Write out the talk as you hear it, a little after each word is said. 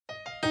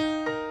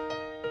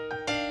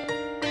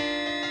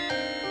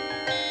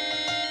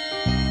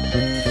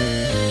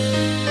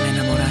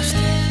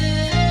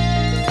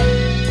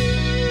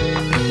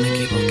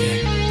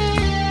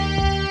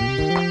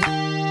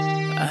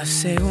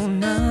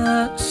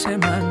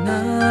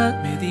semana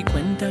me di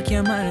cuenta que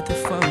amarte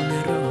fue un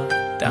error.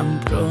 Tan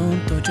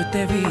pronto yo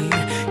te vi,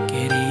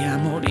 quería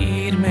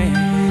morirme.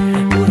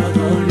 Hay puro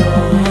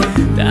dolor,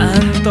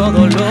 tanto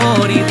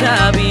dolor y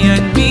rabia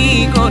en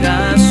mi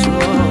corazón,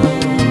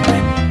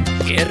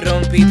 que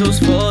rompí tus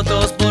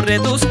fotos, borré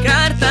tus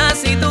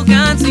cartas y tu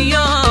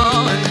canción.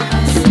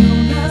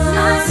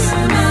 Hace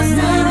una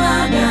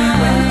semana me di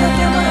cuenta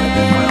que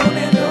amarte fue un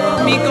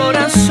error. Mi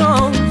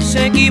corazón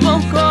se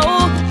equivocó,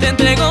 te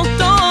entregó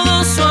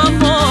todo su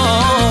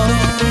amor.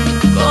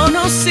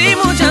 Conocí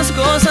muchas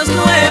cosas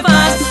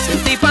nuevas,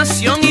 sentí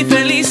pasión y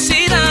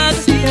felicidad,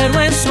 pero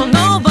eso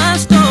no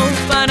bastó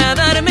para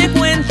darme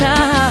cuenta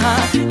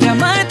que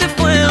amarte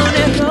fue un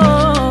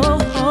error.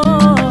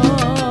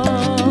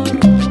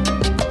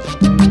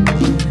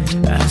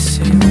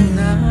 Hace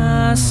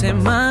una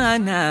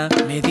semana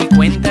me di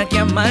cuenta que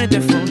amarte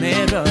fue un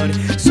error.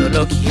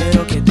 Solo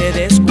quiero que te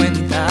des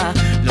cuenta,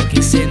 lo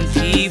que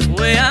sentí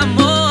fue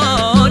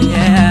amor,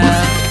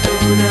 yeah.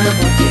 Un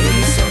amor que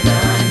hizo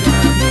daño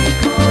a mi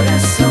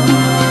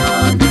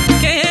corazón,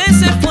 que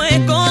se fue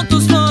con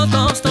tus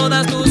fotos,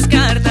 todas tus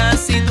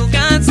cartas y tu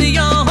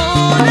canción.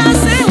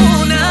 Hace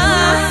una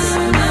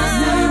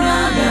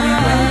semana me di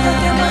cuenta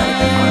que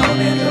amarte fue un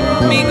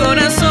error. Mi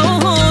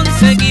corazón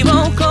se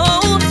equivocó,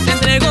 te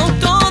entregó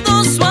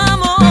todo su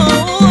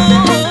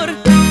amor.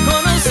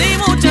 Conocí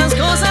muchas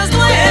cosas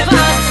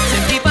nuevas,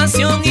 sentí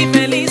pasión y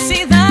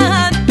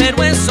felicidad,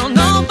 pero eso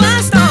no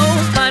bastó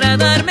para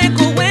darme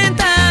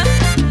cuenta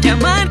que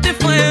amarte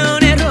fue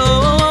un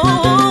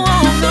error.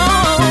 No.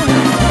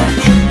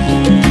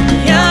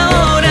 Y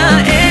ahora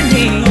en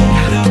mí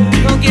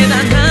no queda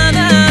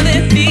nada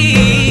de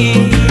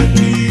ti,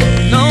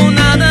 no,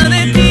 nada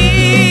de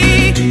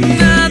ti,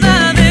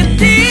 nada de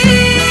ti.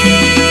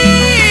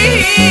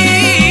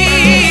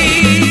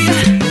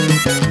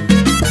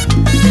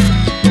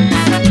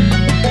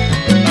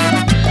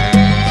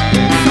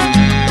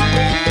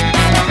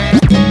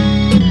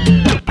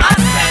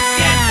 Hace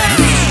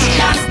 7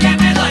 días que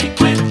me doy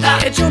cuenta,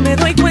 Que yo me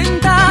doy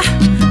cuenta,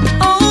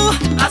 oh,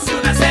 hace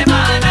una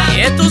semana,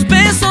 que tus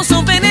besos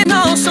son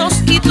venenosos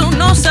y tú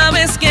no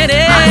sabes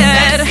querer.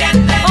 hace 7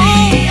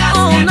 días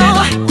Oh, que me no,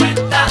 doy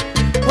cuenta,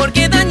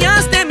 porque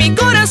dañaste mi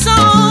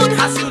corazón.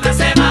 hace una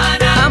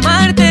semana,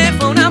 Amarte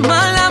fue una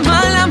mala,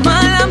 mala,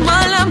 mala,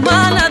 mala,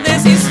 mala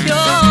decisión.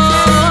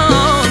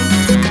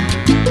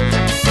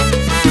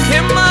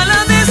 ¡Qué mala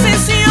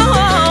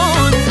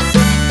decisión!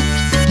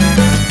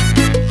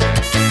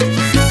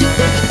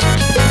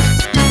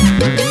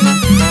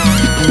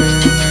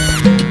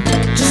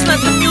 Just let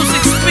the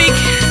music speak.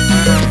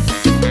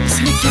 It's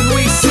Nicky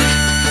Luis.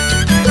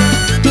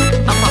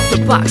 I'm out the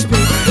box,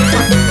 baby.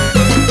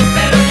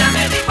 pero ya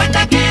me di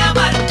cuenta que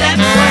amarte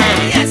fue,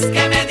 y es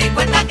que me di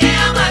cuenta que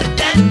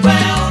amarte fue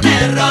un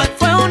error,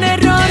 Fue un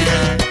error,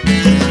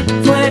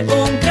 fue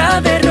un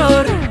grave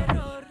error.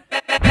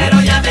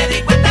 pero ya me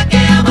di cuenta que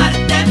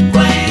amarte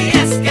fue, y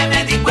es que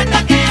me di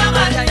cuenta que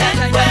amarte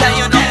fue Ya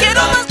yo un no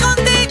quiero error. más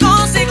contigo,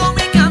 sigo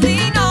mi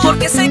camino,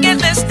 porque sé que el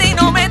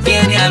destino me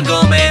tiene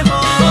algo mejor.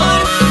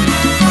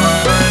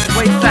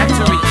 Way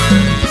Factory.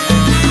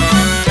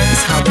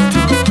 It's how we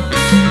do it.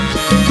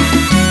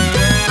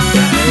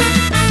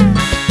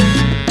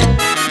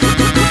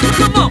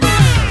 Come on.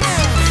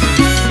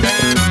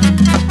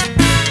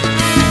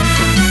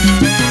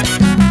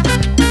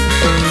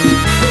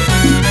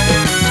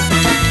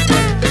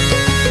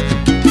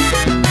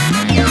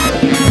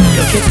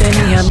 Yo que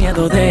tenía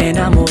miedo de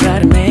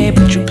enamorarme,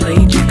 but you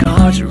played your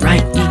cards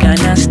right y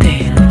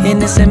ganaste.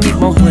 En ese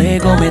mismo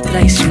juego me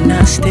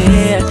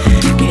traicionaste.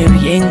 Qué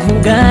bien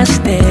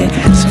jugaste.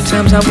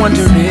 Sometimes I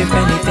wonder if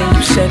anything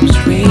you said was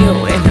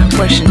real, and I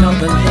question all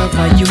the love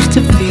I used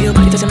to feel.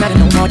 It doesn't matter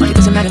no more, it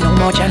doesn't matter no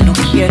more. Ya no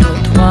quiero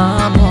tu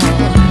amor.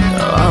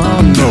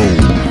 Oh no.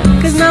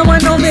 Cause now I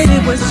know that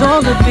it was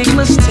all a big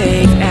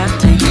mistake.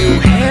 After you,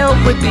 hell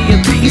would be a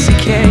piece of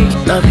cake.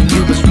 Loving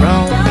you was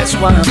wrong, that's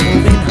why I'm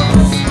moving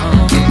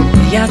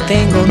on. Ya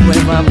tengo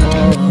nuevo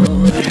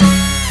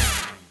amor.